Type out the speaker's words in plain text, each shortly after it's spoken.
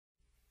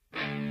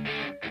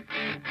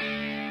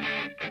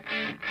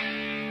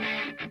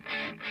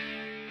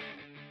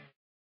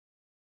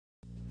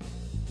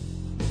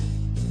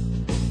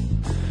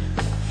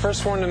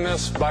First one to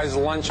miss buys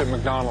lunch at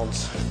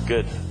McDonald's.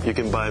 Good. You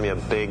can buy me a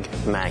Big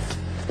Mac.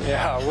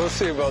 Yeah, we'll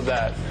see about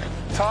that.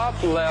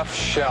 Top left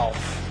shelf.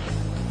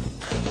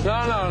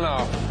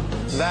 No.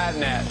 That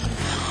net.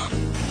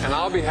 And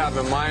I'll be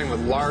having mine with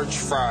large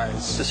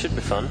fries. This should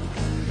be fun.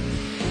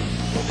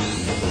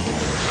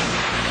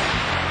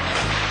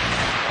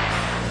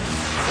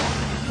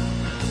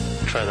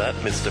 Try that,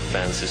 Mr.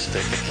 Fancy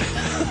Stick.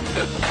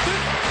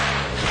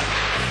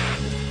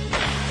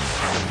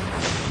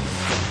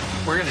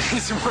 We're gonna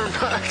need some more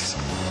bucks.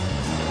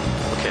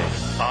 Okay,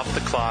 off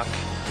the clock,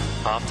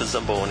 off the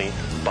Zamboni,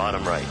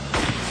 bottom right.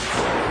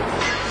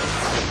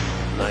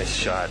 Nice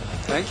shot.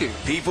 Thank you.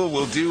 People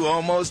will do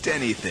almost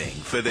anything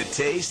for the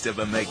taste of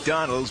a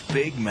McDonald's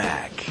Big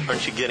Mac.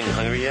 Aren't you getting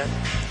hungry yet?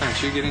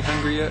 Aren't you getting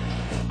hungry yet?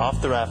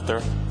 Off the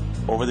rafter,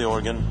 over the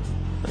organ,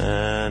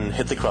 and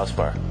hit the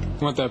crossbar.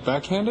 Want that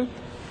backhanded?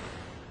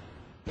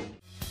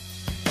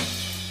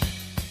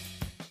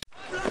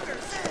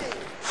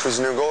 Who's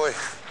the new goalie?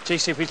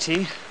 TC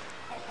Petits.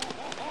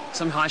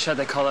 Some high shot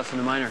they call that from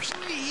the minors.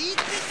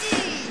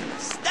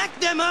 Stack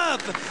them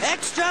up!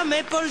 Extra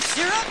maple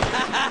syrup?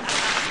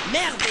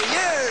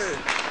 Merveilleux!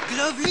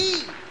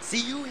 Lovely! See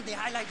you in the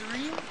highlight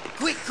reel?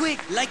 Quick,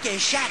 like a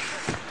shot.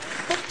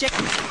 Check.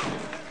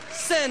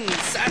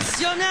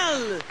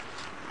 Sensational!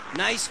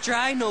 Nice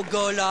try,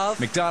 Nogoalov.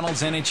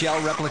 McDonald's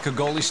NHL replica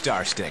goalie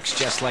star sticks,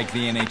 just like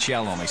the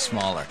NHL, only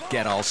smaller.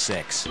 Get all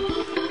 6.